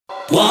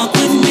Walk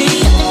with me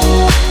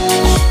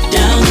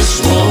down this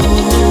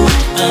road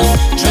of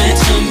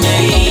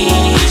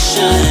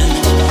transformation.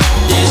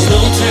 There's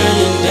no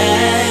turning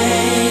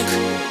back.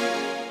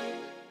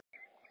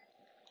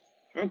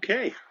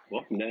 Okay,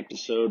 welcome to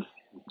episode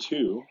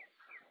 2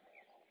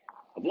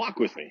 of Walk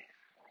With Me.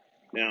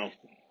 Now,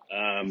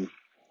 I've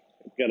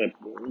got a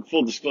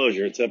full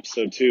disclosure, it's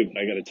episode 2,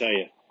 but I got to tell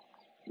you,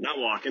 not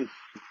walking,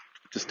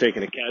 just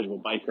taking a casual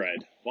bike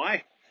ride.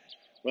 Why?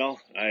 Well,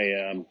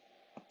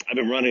 I've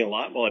been running a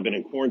lot while I've been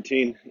in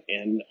quarantine,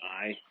 and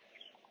I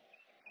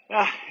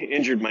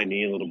injured my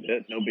knee a little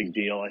bit. No big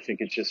deal. I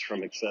think it's just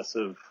from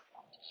excessive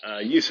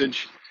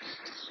usage.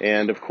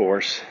 And of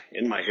course,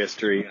 in my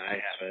history, I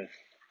have a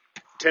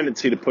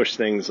tendency to push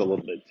things a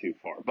little bit too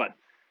far, but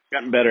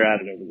gotten better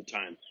at it over the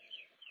time.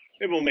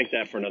 Maybe we'll make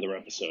that for another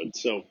episode.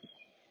 So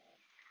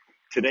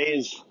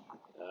today's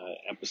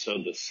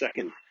episode, the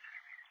second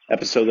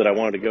episode that I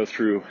wanted to go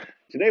through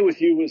today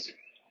with you, was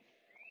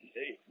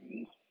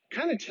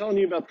kind of telling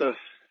you about the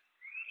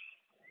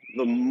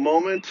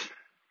moment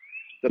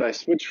that I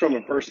switched from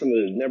a person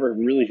that had never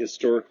really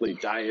historically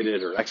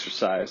dieted or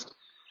exercised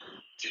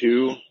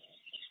to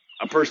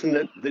a person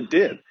that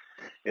did.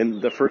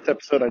 In the first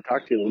episode, I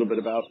talked to you a little bit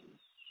about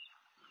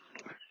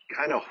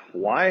kind of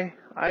why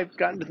I've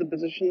gotten to the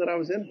position that I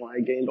was in, why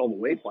I gained all the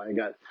weight, why I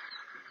got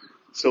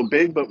so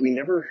big, but we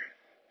never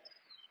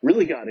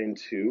really got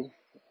into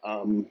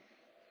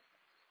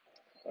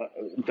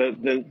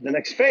the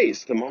next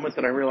phase, the moment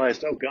that I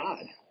realized, oh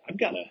God, I've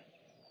got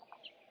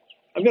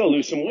to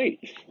lose some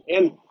weight.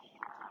 And,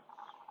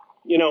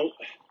 you know,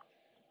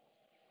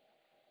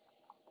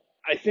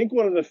 I think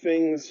one of the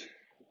things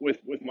with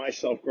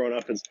myself growing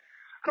up is,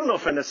 I don't know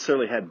if I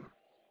necessarily had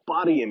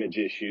body image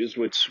issues,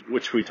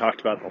 which we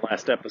talked about in the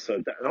last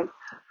episode. I don't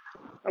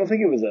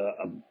think it was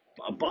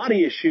a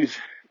body issues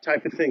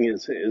type of thing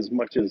as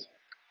much as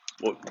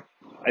what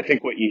I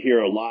think what you hear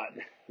a lot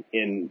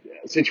in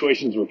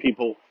situations where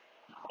people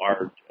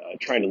are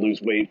trying to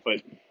lose weight.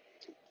 But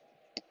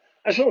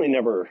I certainly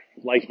never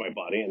liked my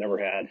body. I never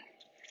had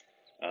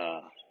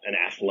an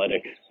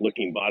athletic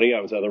looking body.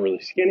 I was either really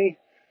skinny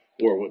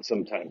or what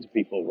sometimes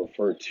people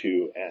refer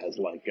to as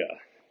like a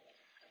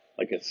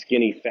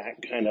skinny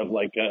fat kind of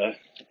like a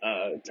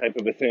type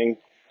of a thing.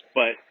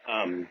 But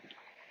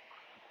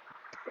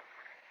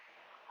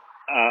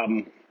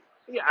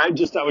yeah, I was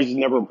just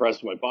never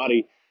impressed with my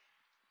body.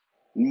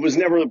 Was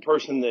never the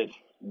person that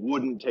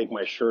wouldn't take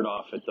my shirt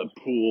off at the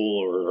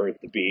pool or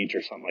at the beach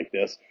or something like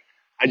this.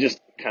 I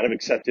just kind of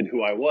accepted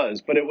who I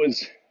was. But it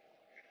was,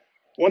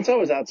 once I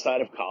was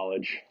outside of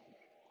college,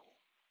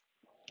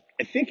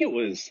 I think it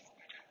was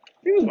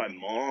my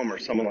mom or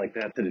someone like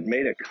that had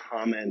made a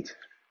comment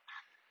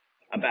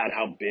about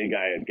how big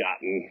I had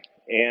gotten.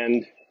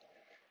 And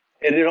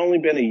it had only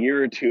been a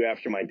year or two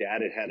after my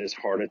dad had his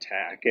heart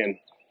attack. And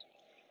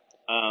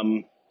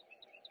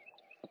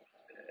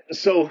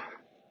so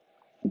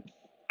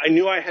I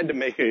knew I had to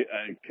make a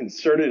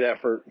concerted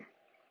effort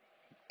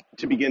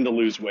to begin to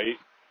lose weight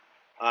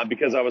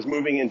because I was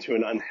moving into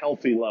an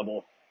unhealthy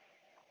level.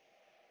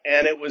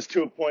 And it was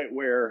to a point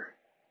where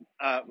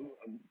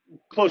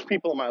close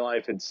people in my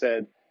life had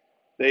said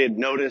they had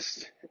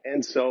noticed.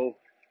 And so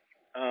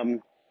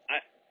I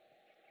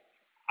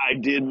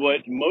did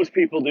what most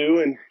people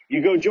do, and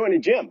you go join a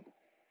gym.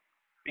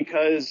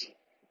 Because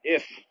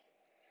if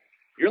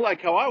you're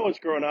like how I was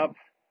growing up,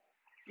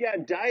 yeah,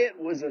 diet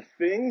was a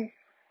thing.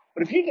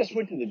 But if you just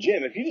went to the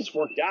gym, if you just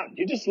worked out,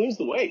 you just lose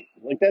the weight.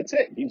 Like, that's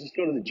it. You just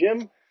go to the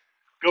gym,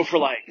 go for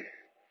like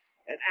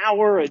an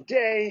hour a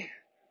day,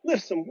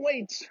 lift some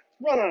weights,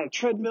 run on a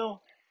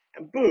treadmill,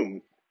 and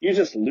boom, you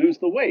just lose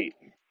the weight.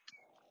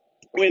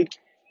 When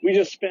we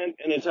just spent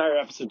an entire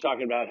episode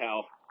talking about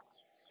how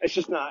it's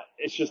just not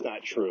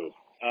true.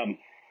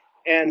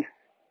 And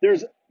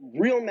there's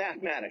real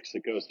mathematics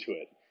that goes to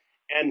it.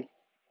 And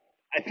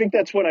I think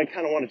that's what I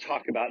kind of want to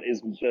talk about,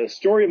 is the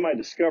story of my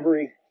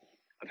discovery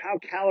of how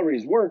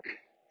calories work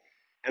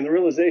and the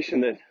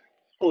realization that,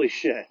 holy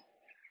shit,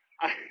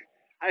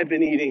 I've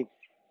been eating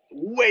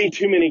way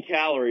too many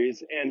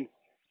calories and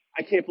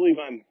I can't believe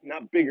I'm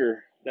not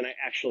bigger than I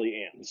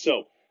actually am.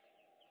 So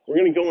we're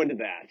going to go into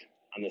that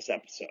on this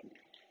episode.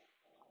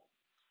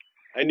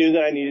 I knew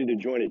that I needed to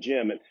join a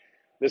gym, and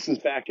this is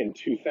back in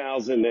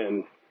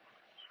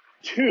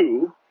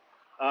 2002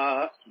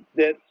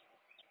 that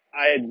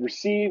I had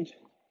received.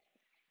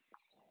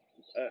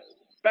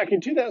 Back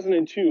in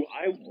 2002,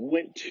 I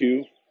went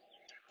to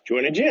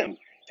join a gym.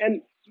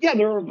 And yeah,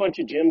 there were a bunch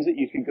of gyms that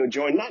you could go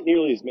join, not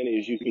nearly as many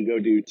as you can go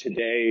do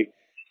today.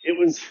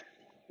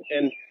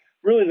 And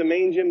really the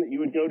main gym that you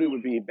would go to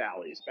would be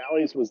Ballys.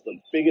 Ballys was the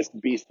biggest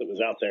beast that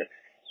was out there.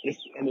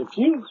 And if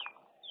you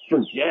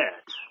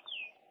forget,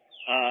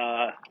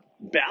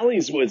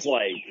 Ballys was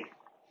like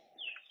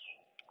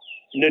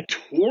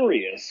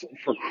notorious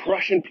for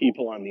crushing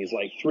people on these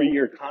like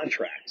 3-year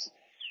contracts.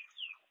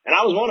 And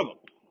I was one of them.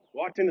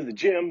 Walked into the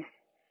gym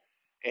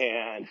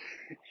and,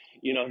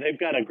 you know, they've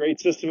got a great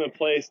system in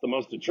place. The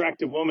most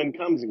attractive woman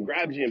comes and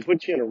grabs you and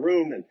puts you in a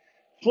room and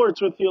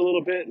flirts with you a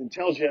little bit and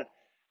tells you,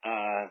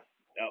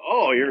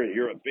 Oh,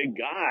 you're a big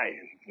guy,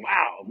 and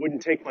wow, it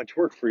wouldn't take much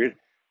work for you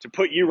to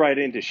put you right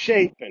into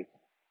shape, and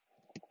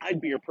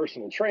I'd be your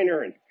personal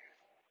trainer. And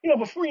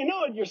before you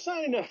know it, you're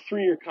signing a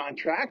 3-year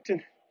contract, and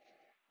it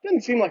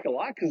doesn't seem like a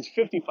lot because it's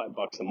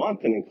 $55 a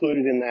month, and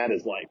included in that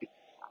is like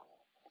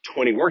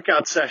 20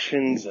 workout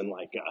sessions and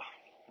like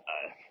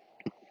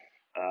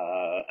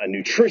a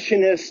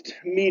nutritionist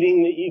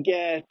meeting that you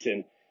get,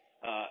 and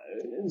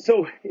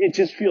so it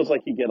just feels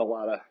like you get a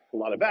lot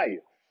of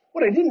value.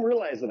 What I didn't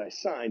realize that I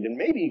signed, and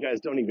maybe you guys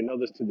don't even know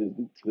this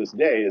to this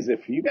day, is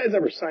if you guys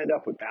ever signed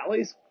up with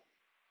Ballys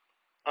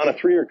on a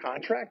 3-year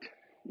contract,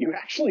 you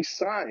actually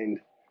signed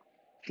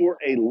for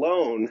a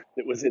loan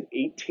that was at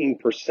 18%.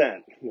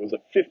 It was a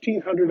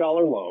 $1,500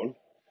 loan.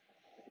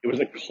 It was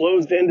a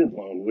closed-ended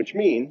loan, which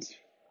means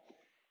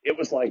it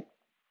was like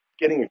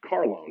getting a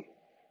car loan.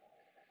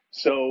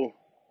 So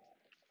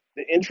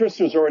the interest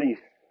was already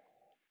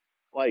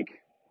like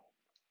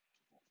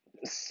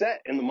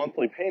set in the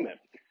monthly payment.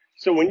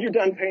 So when you're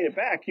done paying it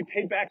back, you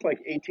paid back like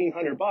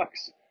 $1,800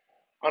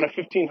 on a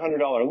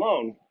 $1,500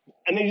 loan,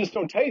 and they just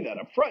don't tell you that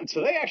up front.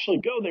 So they actually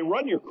go, they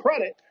run your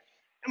credit,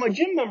 and my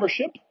gym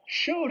membership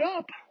showed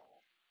up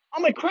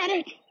on my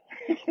credit.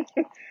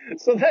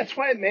 So that's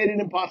why it made it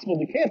impossible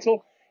to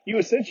cancel. You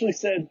essentially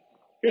said,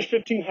 here's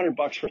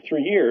 $1,500 for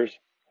 3 years.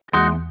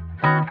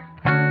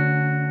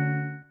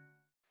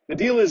 The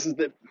deal is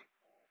that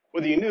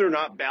whether you knew it or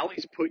not,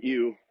 Bally's put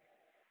you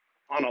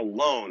on a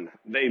loan.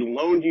 They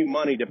loaned you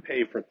money to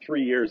pay for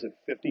 3 years at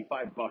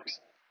 $55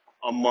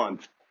 a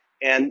month.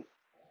 And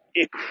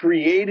it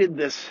created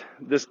this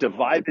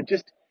divide that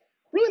just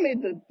really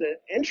made the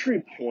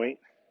entry point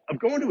of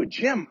going to a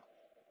gym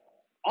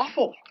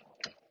awful.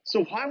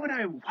 So why would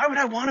I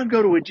want to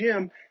go to a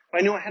gym if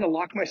I knew I had to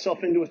lock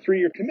myself into a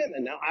 3-year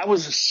commitment? Now I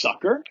was a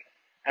sucker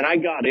and I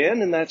got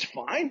in, and that's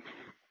fine.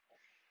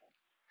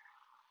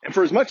 And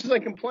for as much as I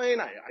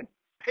complain, I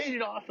paid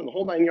it off in the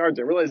whole 9 yards.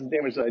 I realized the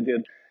damage that I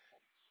did.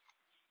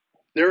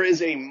 There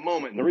is a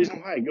moment, and the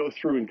reason why I go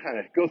through and kind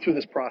of go through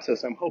this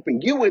process, I'm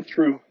hoping you went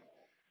through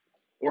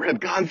or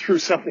have gone through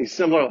something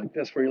similar like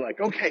this, where you're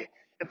like, okay,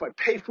 if I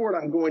pay for it,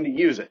 I'm going to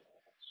use it.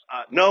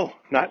 No,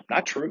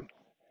 not true.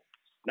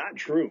 Not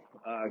true.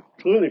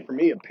 Clearly for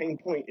me, a pain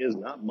point is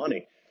not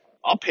money.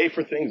 I'll pay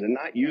for things and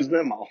not use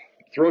them. I'll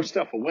throw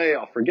stuff away.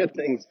 I'll forget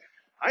things.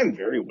 I'm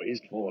very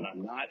wasteful, and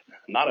I'm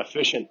not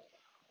efficient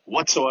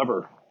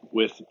whatsoever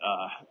with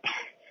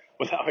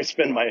with how I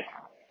spend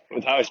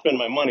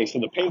my money. So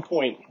the pain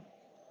point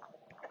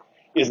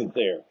isn't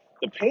there.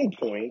 The pain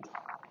point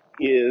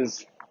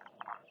is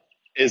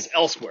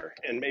elsewhere,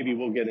 and maybe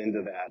we'll get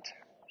into that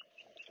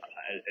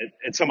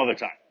at some other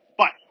time.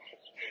 But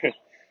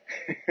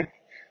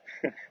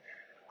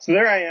so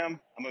there I am.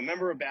 I'm a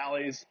member of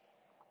Bally's.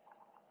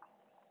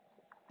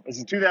 This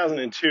is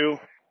 2002,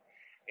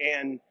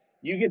 and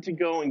you get to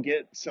go and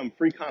get some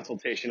free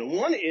consultation. And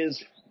one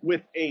is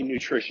with a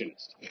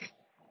nutritionist.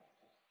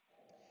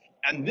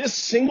 And this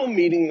single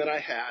meeting that I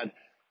had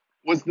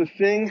was the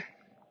thing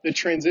that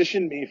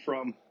transitioned me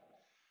from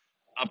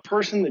a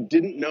person that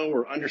didn't know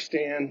or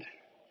understand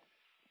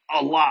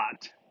a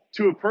lot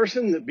to a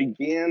person that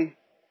began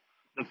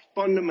the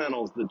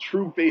fundamentals, the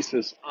true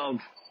basis of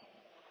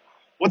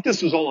what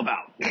this was all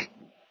about,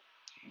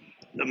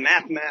 the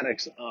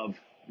mathematics of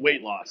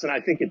weight loss. And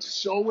I think it's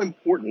so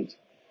important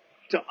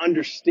to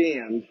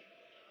understand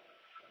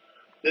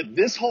that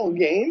this whole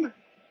game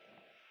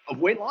of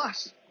weight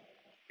loss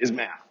is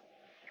math.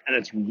 And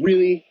it's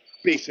really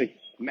basic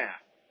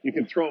math. You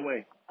can throw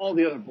away all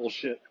the other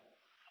bullshit.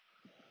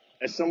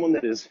 As someone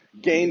that has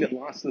gained and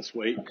lost this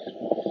weight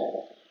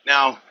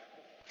now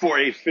for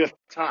a 5th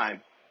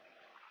time,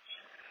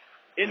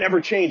 it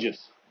never changes.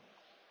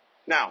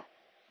 Now,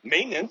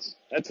 maintenance,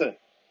 that's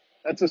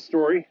a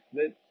story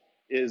that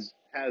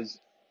has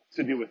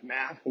to do with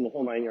math and the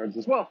whole 9 yards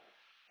as well.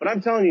 But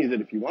I'm telling you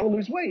that if you want to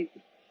lose weight,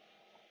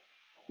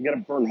 you got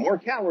to burn more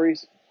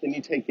calories than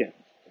you take in.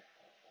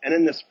 And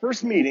in this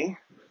first meeting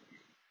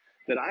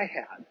that I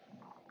had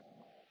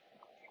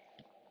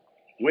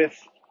with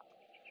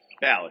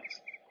Ballys,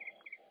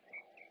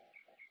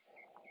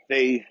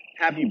 they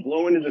have you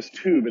blow into this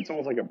tube. It's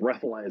almost like a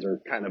breathalyzer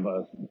kind of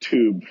a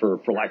tube, for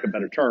lack of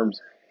better terms.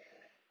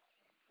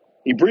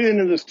 You breathe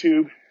into this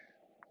tube,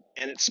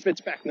 and it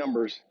spits back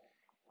numbers,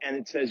 and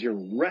it says your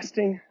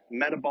resting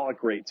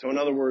metabolic rate. So in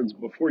other words,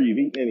 before you've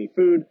eaten any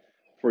food,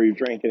 before you've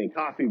drank any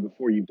coffee,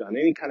 before you've done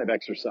any kind of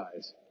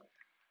exercise,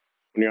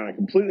 when you're on a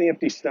completely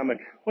empty stomach,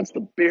 what's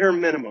the bare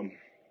minimum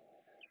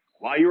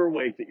while you're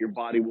awake that your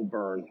body will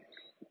burn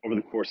over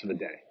the course of a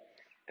day?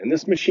 And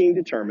this machine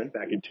determined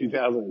back in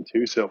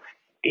 2002, so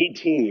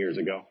 18 years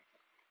ago,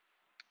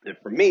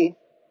 that for me,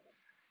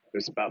 it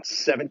was about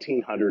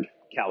 1,700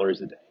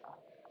 calories a day.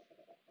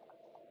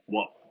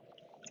 Whoa.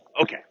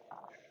 Okay.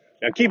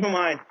 Now keep in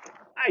mind,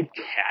 I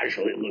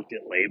casually looked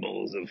at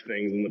labels of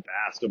things in the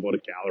past of what a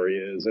calorie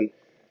is, and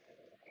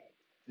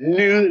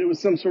knew that it was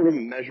some sort of a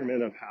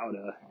measurement of how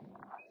to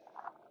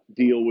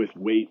deal with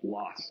weight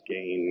loss,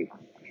 gain,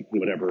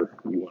 whatever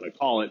you want to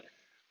call it.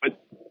 But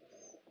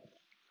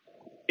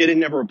it had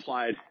never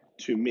applied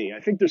to me.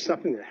 I think there's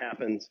something that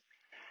happens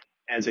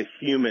as a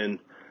human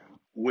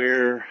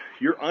where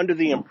you're under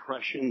the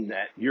impression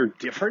that you're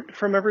different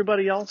from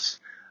everybody else.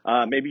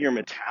 Maybe your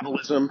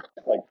metabolism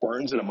like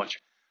burns at a much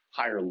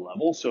higher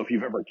level. So if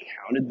you've ever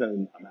counted the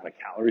amount of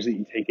calories that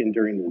you take in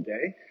during the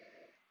day,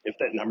 if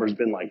that number's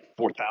been like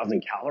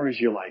 4,000 calories,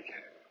 you're like,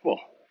 well,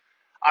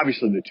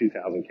 obviously the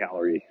 2,000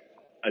 calorie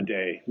a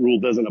day rule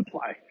doesn't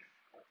apply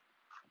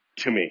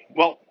to me.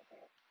 Well,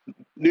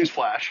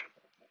 newsflash,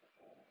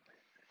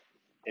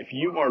 if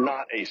you are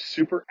not a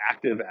super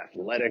active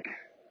athletic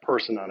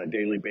person on a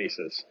daily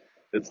basis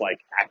that's like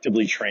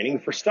actively training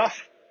for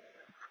stuff,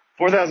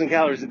 4,000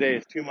 calories a day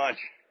is too much.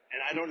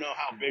 And I don't know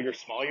how big or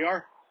small you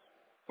are.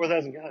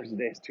 4,000 calories a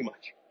day is too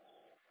much.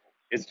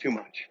 It's too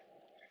much.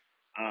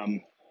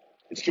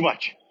 It's too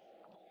much.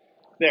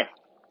 There.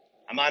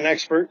 I'm not an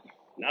expert,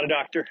 not a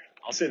doctor.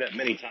 I'll say that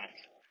many times.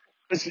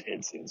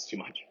 It's too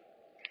much.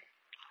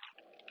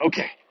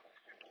 Okay.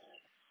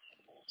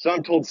 So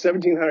I'm told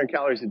 1,700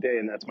 calories a day,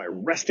 and that's my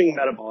resting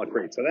metabolic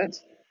rate. So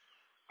that's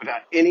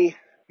without any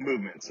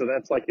movement. So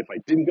that's like if I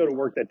didn't go to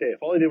work that day, if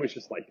all I did was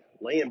just like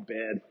lay in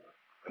bed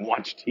and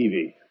watch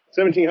TV,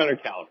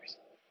 1,700 calories.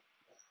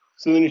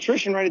 So the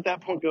nutrition right at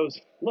that point goes,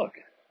 look,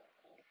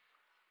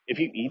 if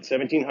you eat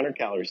 1,700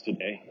 calories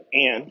today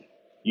and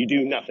you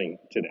do nothing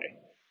today,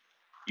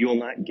 you will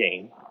not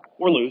gain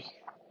or lose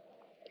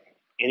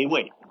any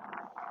weight.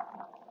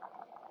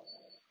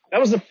 That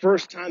was the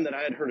first time that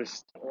I had heard a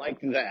stuff like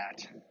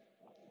that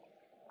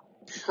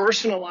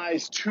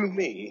personalized to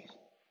me.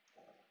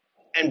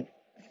 And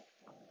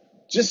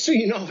just so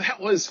you know, that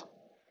was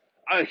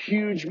a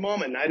huge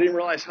moment. I didn't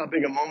realize how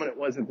big a moment it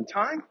was at the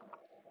time,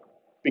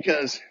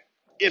 because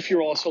if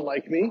you're also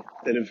like me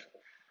that have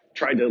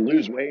tried to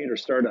lose weight or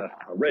start a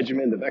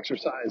regimen of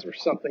exercise or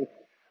something,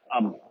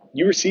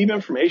 you receive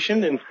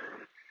information and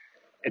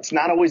it's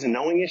not always a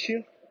knowing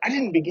issue. I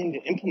didn't begin to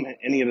implement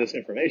any of this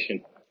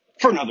information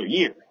for another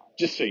year,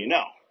 just so you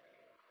know.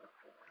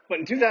 But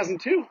in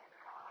 2002,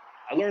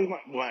 I learned what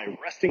my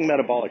resting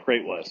metabolic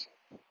rate was.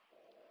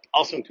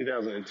 Also in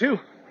 2002,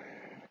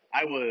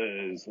 I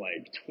was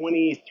like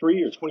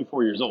 23 or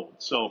 24 years old.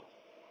 So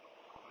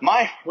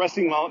my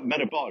resting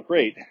metabolic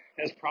rate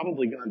has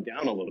probably gone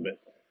down a little bit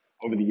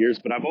over the years,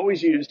 but I've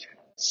always used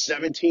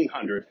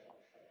 1,700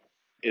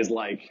 is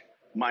like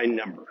my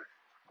number.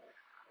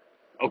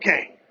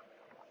 Okay.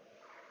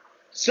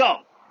 So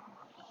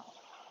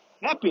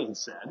that being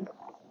said,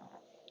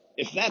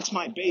 if that's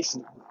my base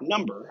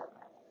number,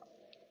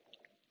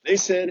 they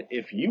said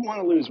if you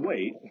want to lose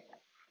weight,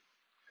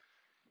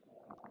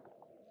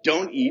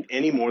 don't eat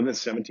any more than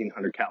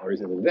 1,700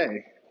 calories in a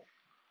day.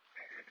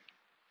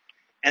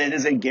 And it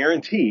is a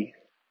guarantee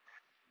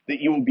that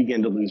you will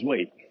begin to lose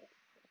weight.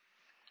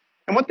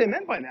 And what they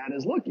meant by that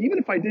is, look, even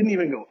if I didn't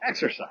even go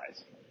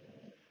exercise,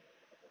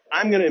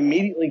 I'm going to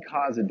immediately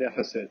cause a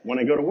deficit when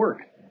I go to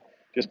work,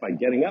 just by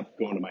getting up,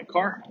 going to my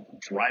car,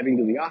 driving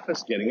to the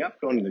office, getting up,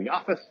 going to the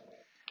office,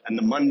 and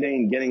the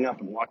mundane getting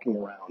up and walking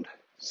around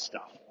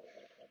stuff.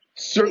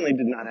 Certainly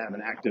did not have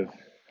an active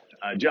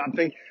job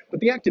thing, but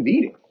the act of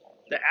eating,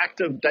 the act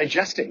of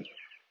digesting,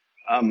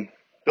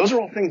 those are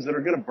all things that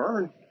are going to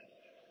burn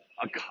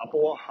a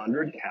couple of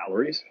hundred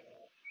calories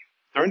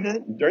during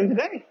the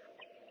day.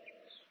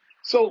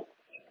 So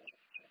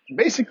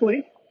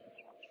basically,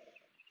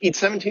 eat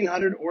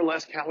 1,700 or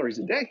less calories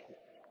a day,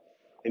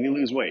 and you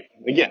lose weight.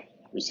 Again,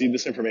 received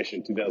this information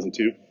in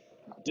 2002,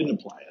 didn't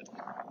apply it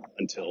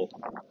until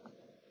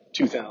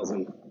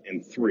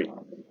 2003.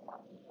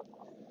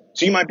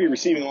 So you might be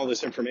receiving all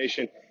this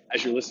information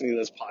as you're listening to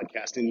this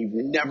podcast, and you've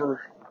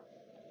never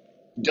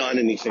done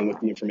anything with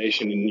the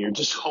information, and you're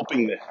just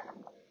hoping that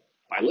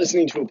by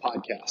listening to a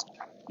podcast,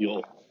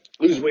 you'll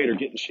lose weight or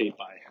get in shape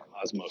by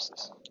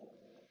osmosis.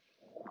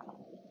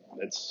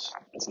 That's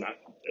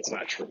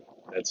not true.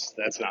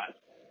 That's not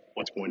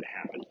what's going to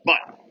happen. But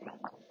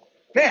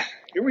man,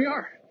 here we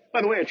are.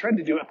 By the way, I tried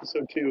to do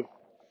episode 2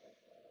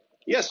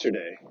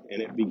 yesterday,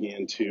 and it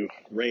began to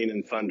rain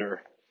and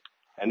thunder.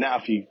 And now,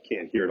 if you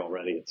can't hear it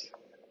already, it's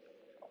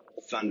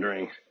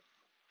thundering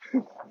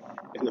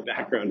in the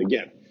background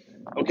again.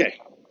 Okay,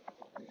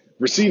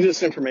 receive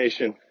this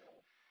information,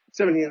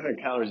 1,700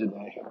 calories a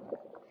day.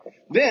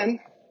 Then,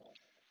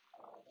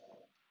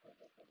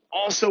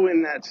 also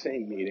in that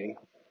same meeting,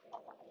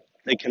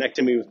 they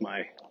connected me with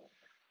my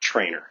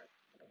trainer.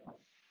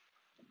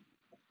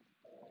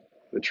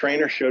 The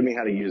trainer showed me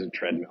how to use a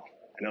treadmill.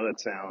 I know that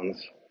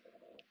sounds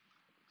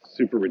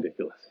super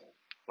ridiculous,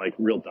 like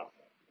real dumb.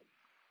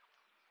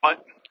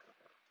 But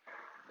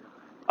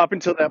up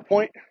until that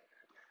point,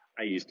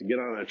 I used to get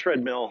on a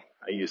treadmill.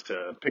 I used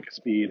to pick a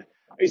speed.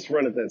 I used to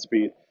run at that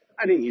speed.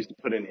 I didn't used to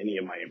put in any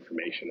of my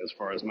information as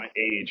far as my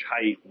age,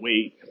 height,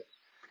 weight,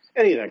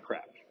 any of that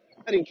crap.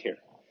 I didn't care.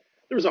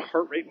 There was a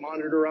heart rate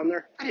monitor on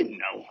there. I didn't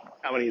know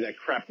how any of that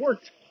crap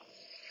worked.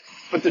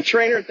 But the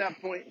trainer at that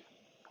point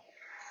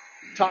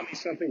taught me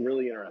something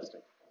really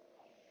interesting.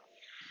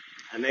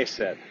 And they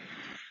said,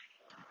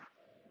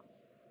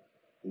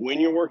 when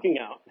you're working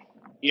out,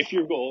 if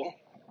your goal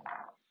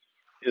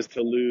is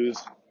to lose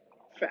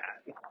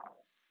fat,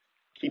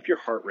 keep your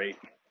heart rate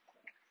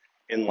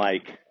in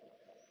like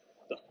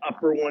the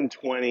upper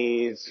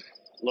 120s,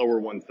 lower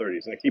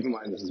 130s. Now keep in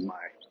mind, this is my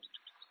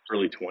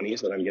early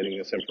 20s that I'm getting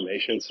this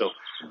information. So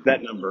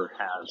that number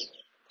has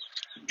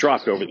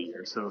dropped over the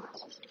years. So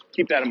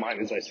keep that in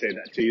mind as I say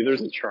that to you.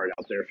 There's a chart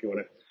out there if you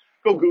want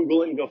to go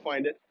Google it and go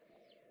find it.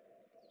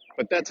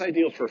 But that's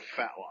ideal for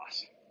fat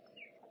loss.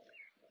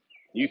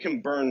 You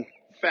can burn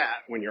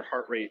fat when your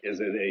heart rate is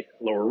at a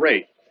lower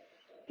rate.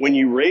 When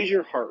you raise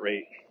your heart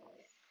rate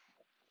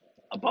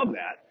above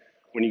that,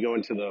 when you go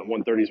into the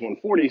 130s,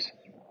 140s,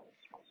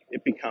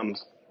 it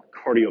becomes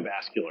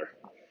cardiovascular.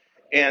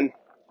 And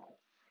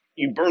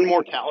you burn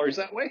more calories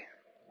that way,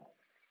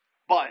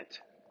 but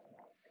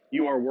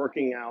you are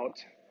working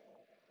out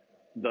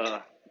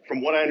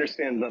from what I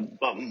understand,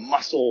 the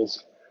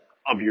muscles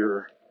of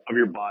your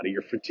body.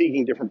 You're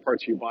fatiguing different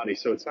parts of your body,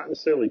 so it's not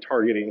necessarily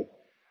targeting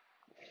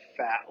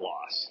fat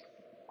loss.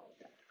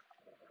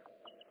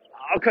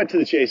 I'll cut to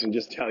the chase and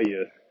just tell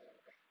you,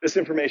 this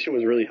information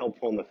was really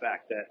helpful in the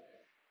fact that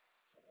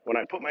when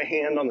I put my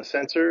hand on the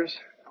sensors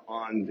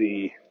on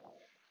the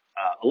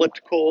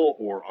elliptical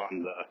or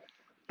on the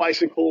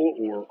bicycle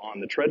or on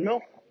the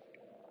treadmill,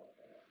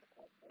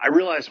 I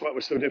realized what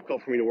was so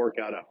difficult for me to work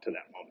out up to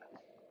that moment.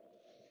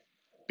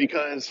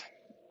 Because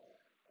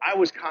I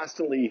was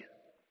constantly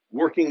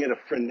working at a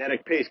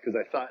frenetic pace because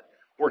I thought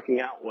working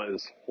out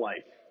was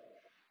like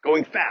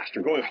going fast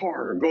or going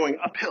hard or going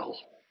uphill.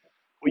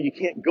 Well, you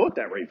can't go at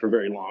that rate for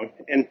very long.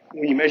 And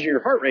when you measure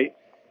your heart rate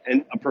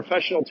and a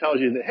professional tells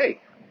you that, hey,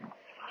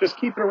 just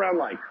keep it around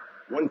like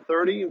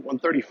 130,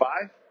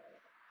 135.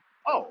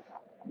 Oh,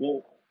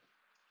 well,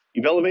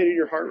 you've elevated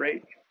your heart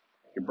rate.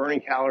 You're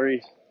burning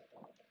calories,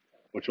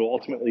 which will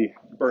ultimately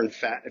burn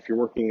fat if you're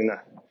working in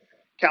a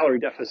calorie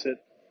deficit.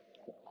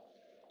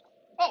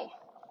 Oh,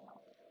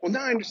 well,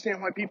 now I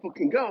understand why people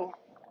can go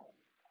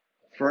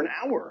for an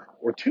hour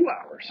or 2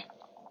 hours.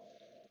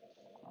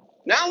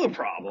 Now the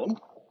problem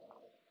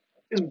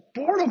is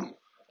boredom.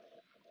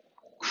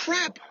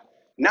 Crap.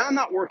 Now I'm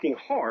not working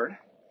hard.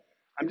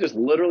 I'm just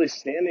literally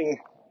standing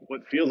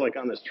what feels like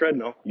on this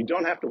treadmill. You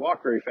don't have to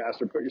walk very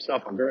fast or put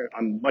yourself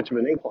on much of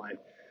an incline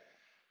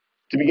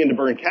to begin to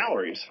burn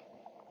calories.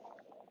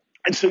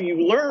 And so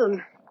you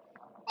learn,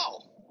 oh,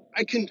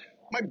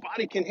 my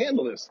body can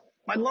handle this.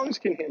 My lungs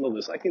can handle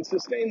this. I can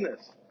sustain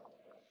this.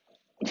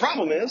 The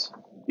problem is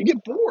you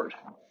get bored.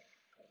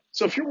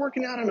 So if you're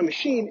working out on a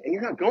machine and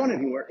you're not going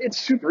anywhere, it's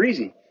super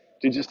easy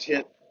to just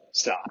hit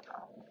stop,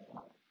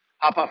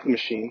 hop off the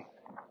machine,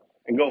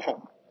 and go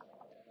home.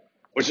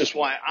 Which is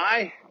why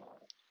I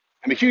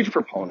am a huge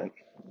proponent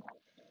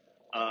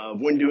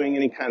of when doing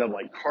any kind of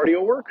like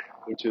cardio work,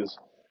 which is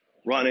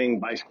running,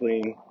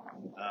 bicycling,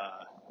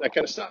 that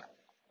kind of stuff.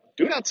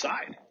 Do it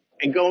outside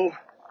and go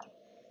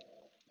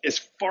as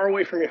far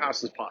away from your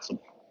house as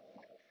possible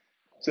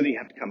so that you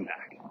have to come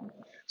back.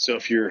 So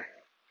if you're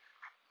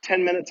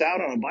 10 minutes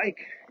out on a bike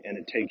and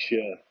it takes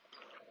you,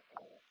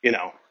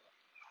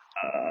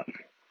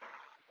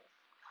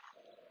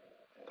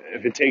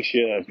 if it takes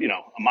you,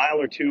 a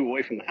mile or two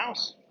away from the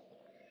house,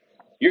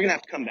 you're going to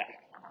have to come back.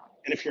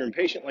 And if you're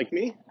impatient like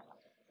me,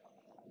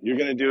 you're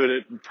going to do it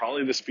at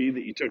probably the speed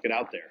that you took it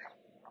out there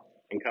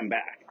and come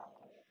back.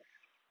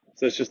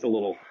 So it's just a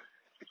little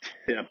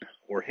tip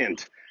or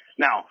hint.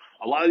 Now,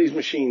 a lot of these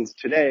machines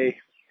today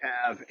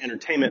have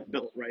entertainment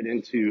built right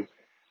into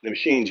the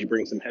machines. You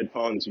bring some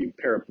headphones, you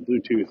pair up the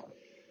Bluetooth.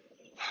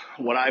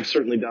 What I've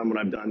certainly done when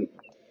I've done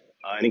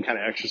any kind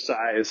of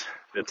exercise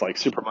that's like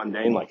super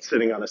mundane, like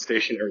sitting on a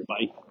stationary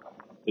bike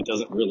that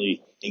doesn't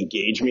really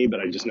engage me, but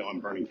I just know I'm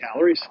burning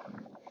calories,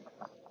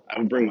 I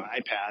would bring my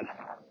iPad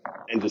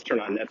and just turn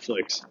on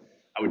Netflix.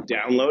 I would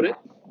download it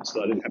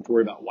so I didn't have to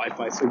worry about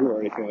Wi-Fi signal or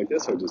anything like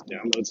this. I would just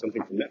download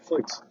something from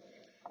Netflix,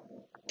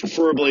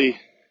 preferably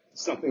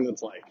something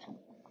that's like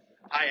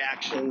high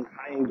action,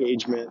 high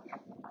engagement,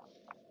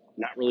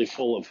 not really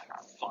full of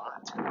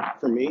thought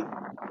for me.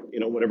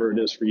 Whatever it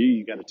is for you,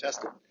 you got to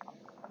test it.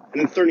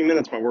 And in 30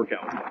 minutes, my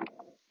workout was done.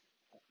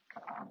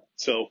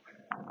 So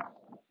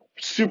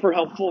super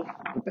helpful,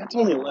 but that's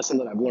only a lesson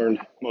that I've learned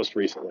most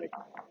recently.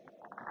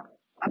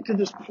 Up to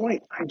this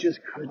point, I just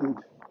couldn't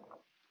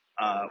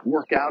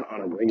work out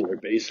on a regular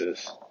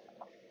basis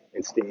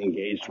and stay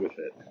engaged with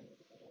it.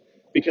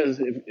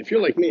 Because if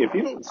you're like me, if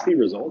you don't see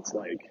results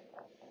like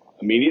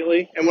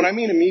immediately, and when I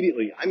mean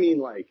immediately, I mean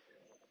like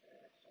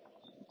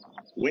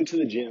went to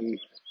the gym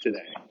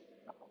today,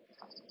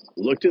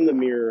 looked in the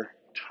mirror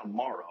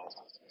tomorrow,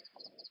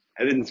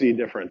 I didn't see a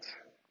difference.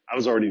 I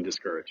was already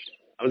discouraged.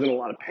 I was in a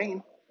lot of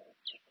pain,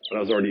 but I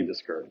was already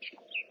discouraged.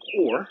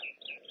 Or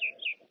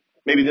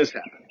maybe this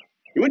happened.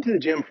 You went to the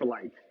gym for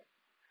like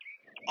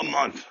a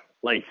month,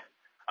 like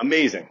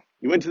amazing.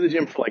 You went to the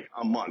gym for like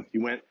a month.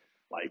 You went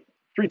like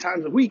 3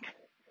 times a week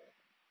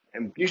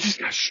and you just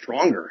got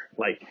stronger.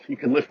 Like you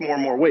could lift more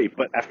and more weight,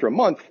 but after a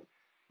month,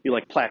 you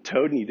like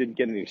plateaued and you didn't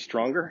get any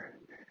stronger.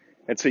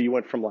 And so you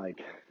went from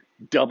like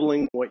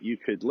doubling what you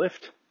could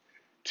lift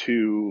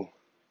to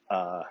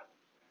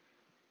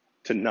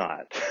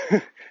not,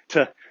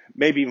 to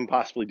maybe even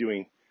possibly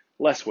doing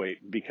less weight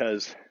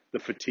because the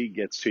fatigue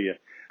gets to you.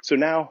 So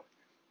now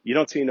you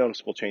don't see a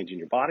noticeable change in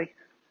your body,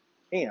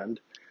 and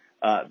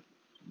uh,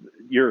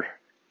 you're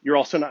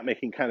also not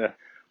making kind of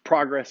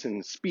progress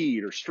in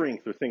speed or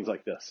strength or things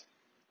like this.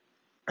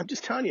 I'm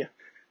just telling you,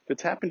 if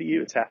it's happened to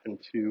you, it's happened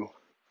to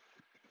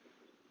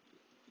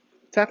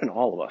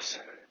all of us.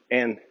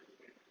 And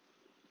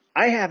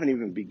I haven't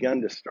even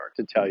begun to start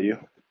to tell you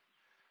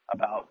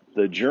about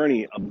the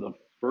journey of the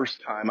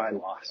first time I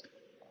lost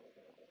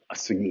a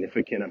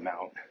significant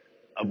amount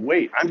of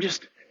weight. I'm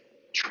just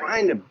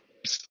trying to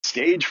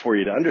stage for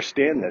you to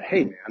understand that,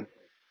 hey man,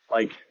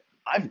 like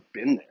I've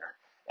been there.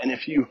 And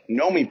if you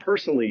know me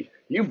personally,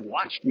 you've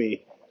watched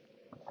me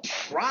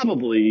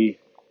probably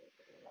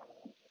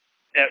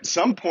at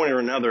some point or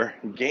another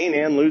gain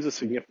and lose a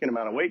significant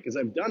amount of weight, because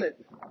I've done it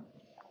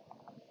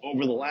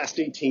over the last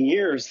 18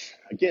 years.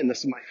 Again,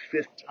 this is my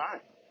 5th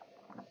time.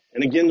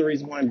 And again, the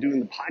reason why I'm doing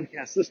the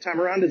podcast this time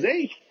around is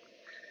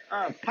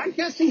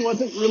podcasting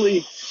wasn't really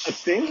a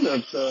thing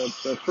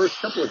the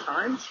first couple of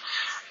times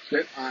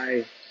that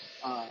I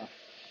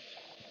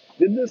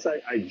did this.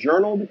 I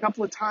journaled a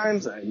couple of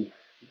times. I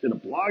did a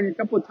blog a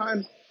couple of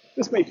times.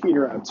 This may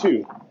peter out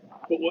too.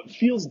 But what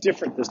feels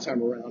different this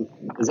time around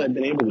is I've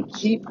been able to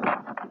keep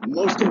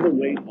most of the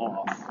weight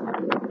off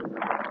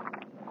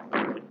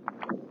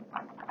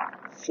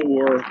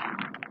for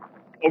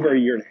over a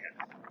year and a half.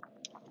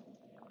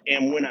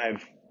 And when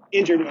I've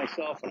injured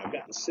myself, when I've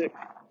gotten sick,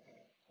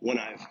 when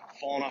I've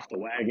fallen off the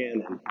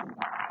wagon and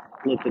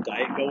let the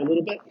diet go a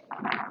little bit,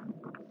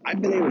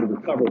 I've been able to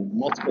recover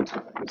multiple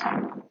times,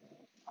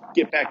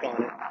 get back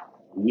on it,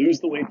 lose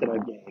the weight that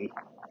I've gained,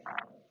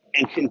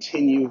 and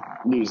continue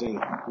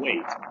losing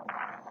weight.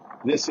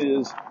 This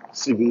is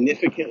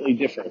significantly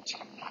different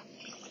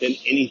than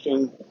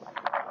anything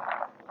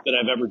that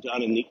I've ever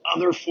done in the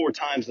other 4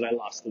 times that I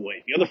lost the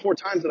weight. The other 4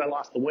 times that I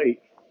lost the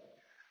weight,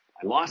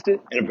 I lost it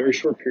in a very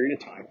short period of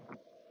time,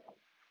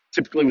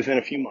 typically within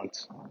a few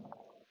months.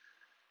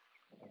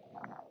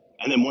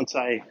 And then once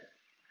I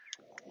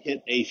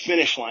hit a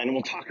finish line, and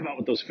we'll talk about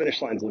what those finish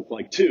lines look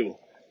like too,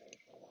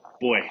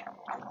 boy,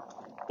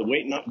 the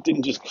weight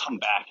didn't just come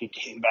back, it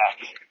came back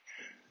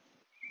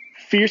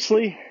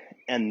fiercely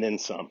and then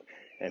some.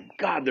 And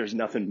God, there's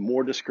nothing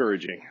more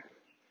discouraging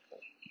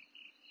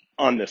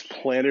on this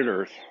planet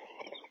Earth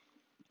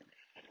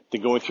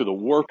than going through the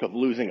work of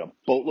losing a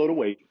boatload of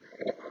weight,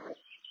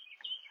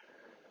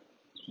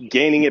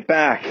 gaining it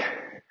back,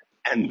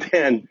 and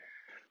then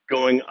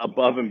going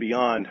above and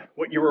beyond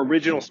what your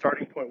original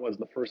starting point was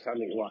the first time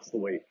that you lost the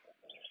weight.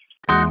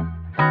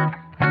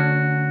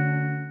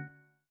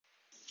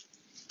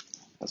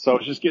 So I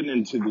was just getting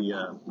into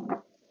the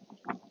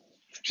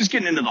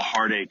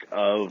heartache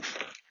of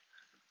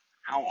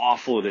how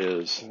awful it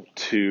is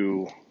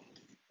to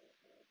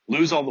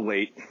lose all the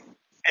weight.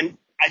 And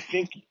I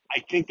think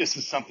this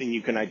is something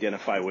you can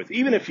identify with.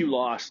 Even if you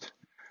lost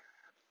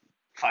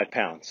 5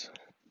 pounds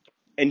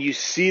and you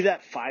see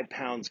that 5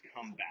 pounds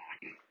come back,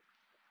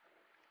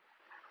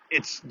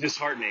 it's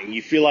disheartening.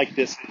 You feel like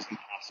this is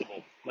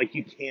impossible, like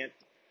you can't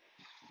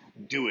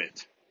do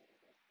it.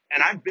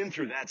 And I've been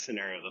through that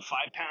scenario, the 5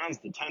 pounds,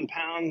 the 10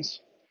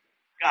 pounds.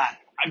 God,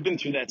 I've been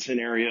through that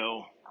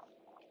scenario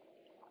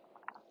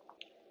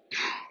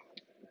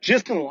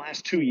just in the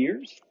last 2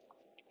 years.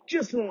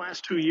 Just in the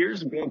last 2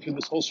 years of going through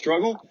this whole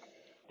struggle,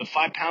 the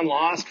 5 pound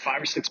lost,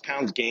 5 or 6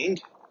 pounds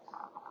gained.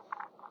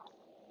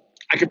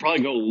 I could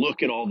probably go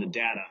look at all the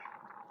data,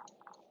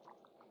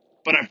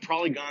 but I've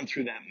probably gone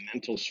through that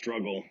mental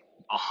struggle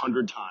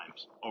 100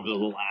 times over the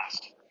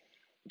last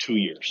 2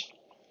 years.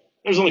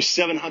 There's only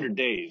 700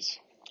 days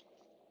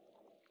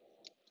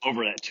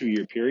over that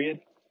 2-year period,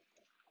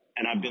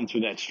 and I've been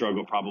through that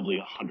struggle probably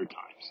 100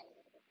 times.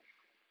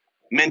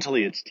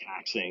 Mentally, it's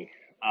taxing.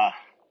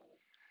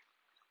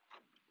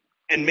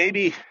 And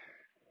maybe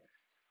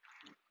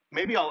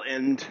I'll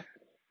end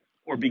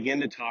or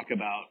begin to talk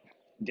about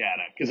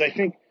data, because I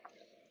think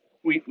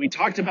we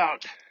talked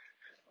about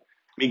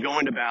me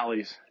going to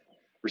Ballys,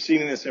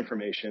 receiving this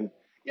information.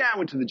 Yeah, I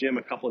went to the gym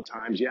a couple of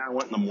times. Yeah, I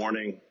went in the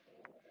morning.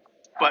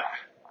 But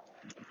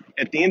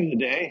at the end of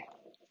the day,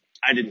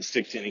 I didn't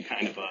stick to any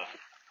kind of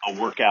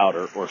a workout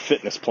or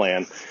fitness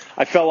plan.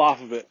 I fell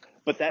off of it,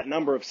 but that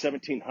number of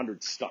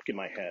 1,700 stuck in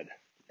my head.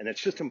 And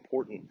it's just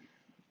important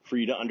for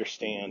you to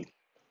understand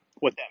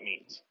what that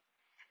means.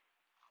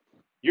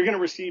 You're going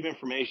to receive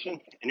information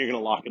and you're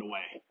going to lock it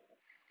away.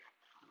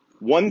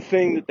 One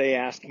thing that they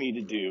asked me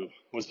to do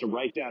was to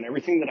write down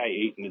everything that I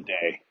ate in a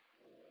day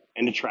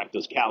and to track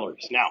those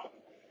calories. Now,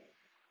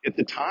 at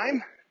the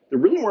time, there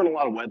really weren't a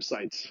lot of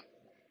websites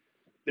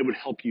that would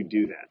help you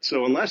do that.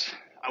 So unless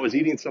I was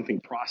eating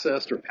something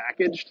processed or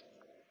packaged,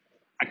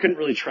 I couldn't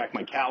really track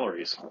my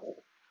calories.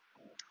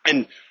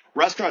 And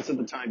restaurants at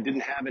the time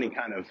didn't have any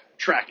kind of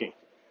tracking.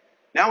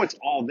 Now it's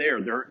all there.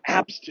 There are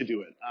apps to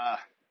do it.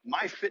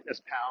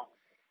 MyFitnessPal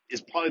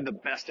is probably the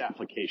best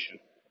application.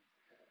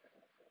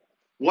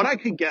 What I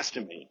could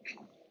guesstimate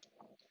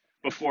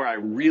before I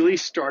really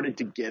started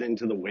to get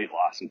into the weight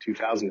loss in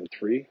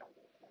 2003,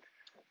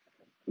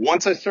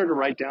 once I started to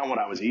write down what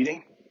I was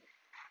eating,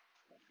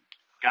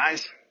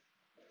 guys,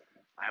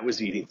 I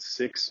was eating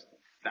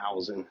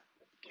 6,000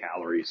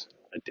 calories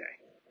a day.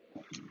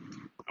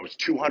 I was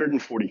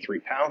 243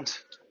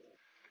 pounds,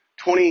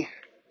 20,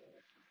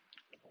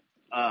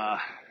 uh,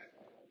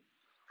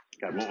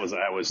 God, what was I?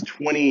 I was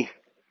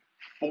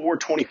 24,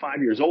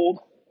 25 years old,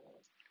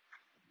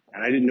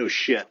 and I didn't know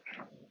shit.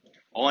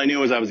 All I knew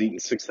was I was eating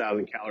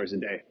 6,000 calories a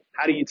day.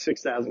 How do you eat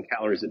 6,000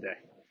 calories a day?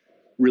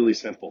 Really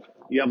simple.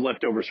 You have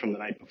leftovers from the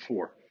night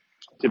before.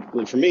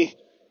 Typically for me,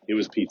 it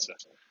was pizza.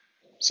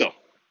 So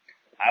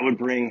I would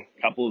bring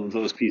a couple of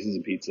those pieces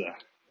of pizza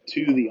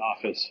to the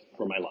office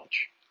for my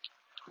lunch.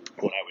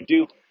 What I would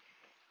do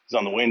is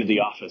on the way into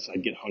the office,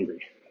 I'd get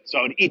hungry. So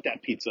I would eat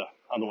that pizza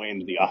on the way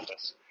into the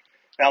office.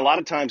 Now, a lot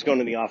of times going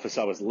to the office,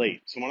 I was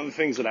late. So one of the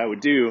things that I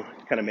would do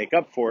to kind of make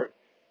up for it,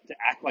 to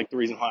act like the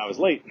reason why I was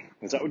late,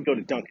 is I would go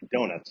to Dunkin'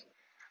 Donuts,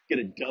 get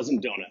a dozen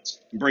donuts,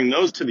 bring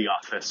those to the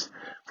office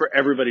for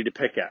everybody to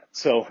pick at.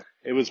 So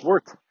it was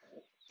worth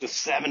the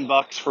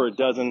 $7 for a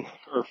dozen,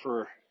 or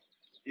for,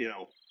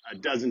 a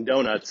dozen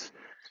donuts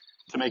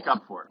to make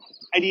up for it.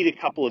 I'd eat a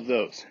couple of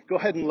those. Go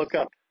ahead and look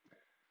up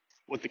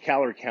what the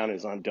calorie count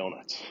is on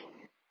donuts.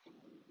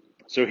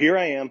 So here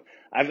I am.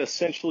 I've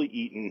essentially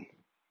eaten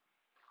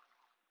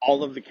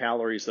all of the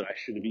calories that I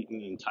should have eaten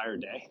the entire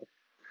day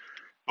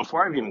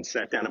before I've even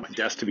sat down at my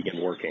desk to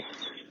begin working.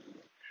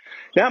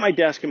 Now at my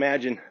desk,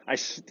 imagine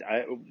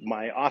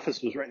my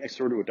office was right next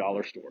door to a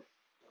dollar store.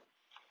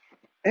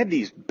 I had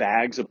these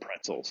bags of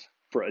pretzels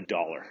for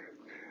 $1.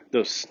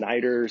 Those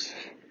Snyder's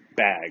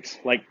bags,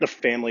 like the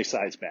family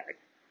size bag.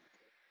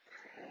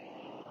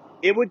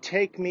 It would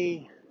take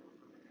me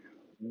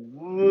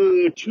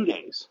 2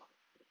 days,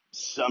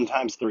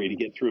 sometimes 3, to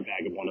get through a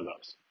bag of one of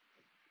those.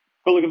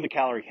 Go look at the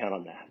calorie count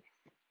on that.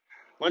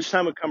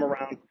 Lunchtime would come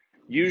around.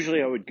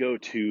 Usually I would go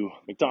to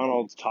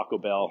McDonald's, Taco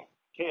Bell,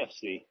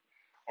 KFC,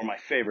 or my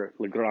favorite,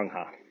 La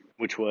Granja,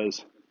 which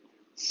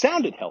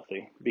sounded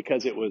healthy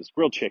because it was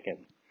grilled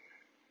chicken,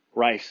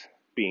 rice,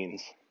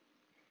 beans,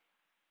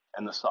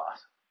 and the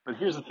sauce. But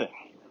here's the thing.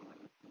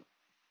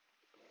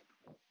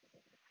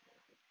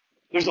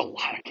 There's a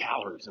lot of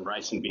calories in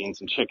rice and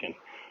beans and chicken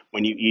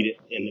when you eat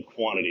it in the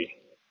quantity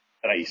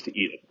that I used to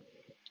eat it.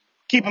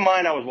 Keep in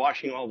mind, I was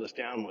washing all this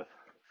down with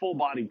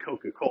full-bodied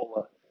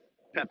Coca-Cola,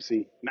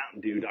 Pepsi,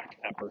 Mountain Dew, Dr.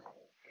 Pepper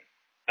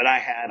that I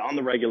had on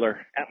the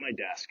regular at my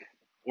desk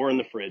or in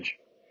the fridge.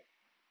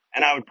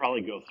 And I would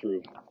probably go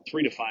through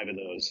 3 to 5 of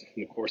those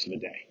in the course of a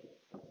day.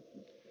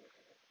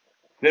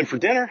 Then for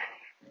dinner,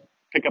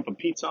 pick up a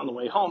pizza on the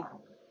way home,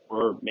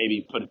 or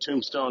maybe put a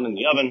tombstone in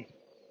the oven.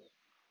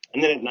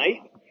 And then at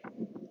night,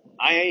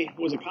 I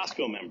was a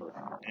Costco member,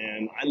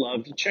 and I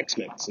loved Chex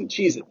Mix and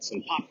Cheez-Its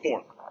and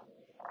popcorn.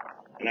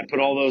 And I put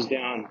all those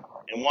down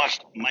and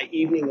washed my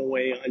evening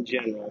away on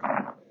General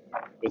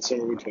with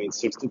somewhere between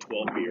 6 to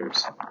 12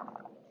 beers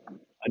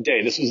a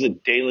day. This was a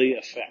daily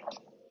effect.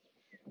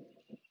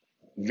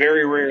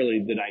 Very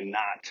rarely did I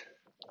not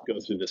go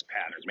through this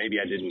pattern. Maybe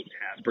I didn't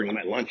bring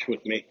my lunch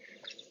with me,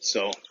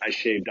 so I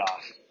shaved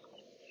off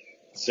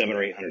 700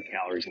 or 800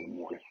 calories in the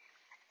morning.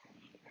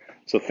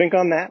 So think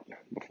on that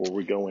before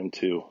we go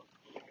into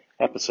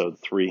episode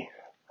 3.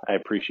 I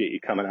appreciate you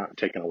coming out and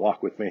taking a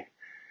walk with me.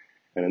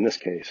 And in this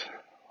case,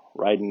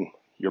 riding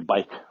your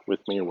bike with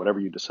me or whatever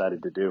you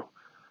decided to do.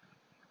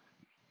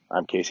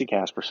 I'm Casey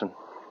Casperson.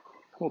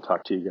 We'll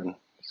talk to you again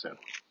soon.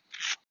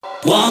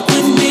 Walk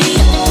with me.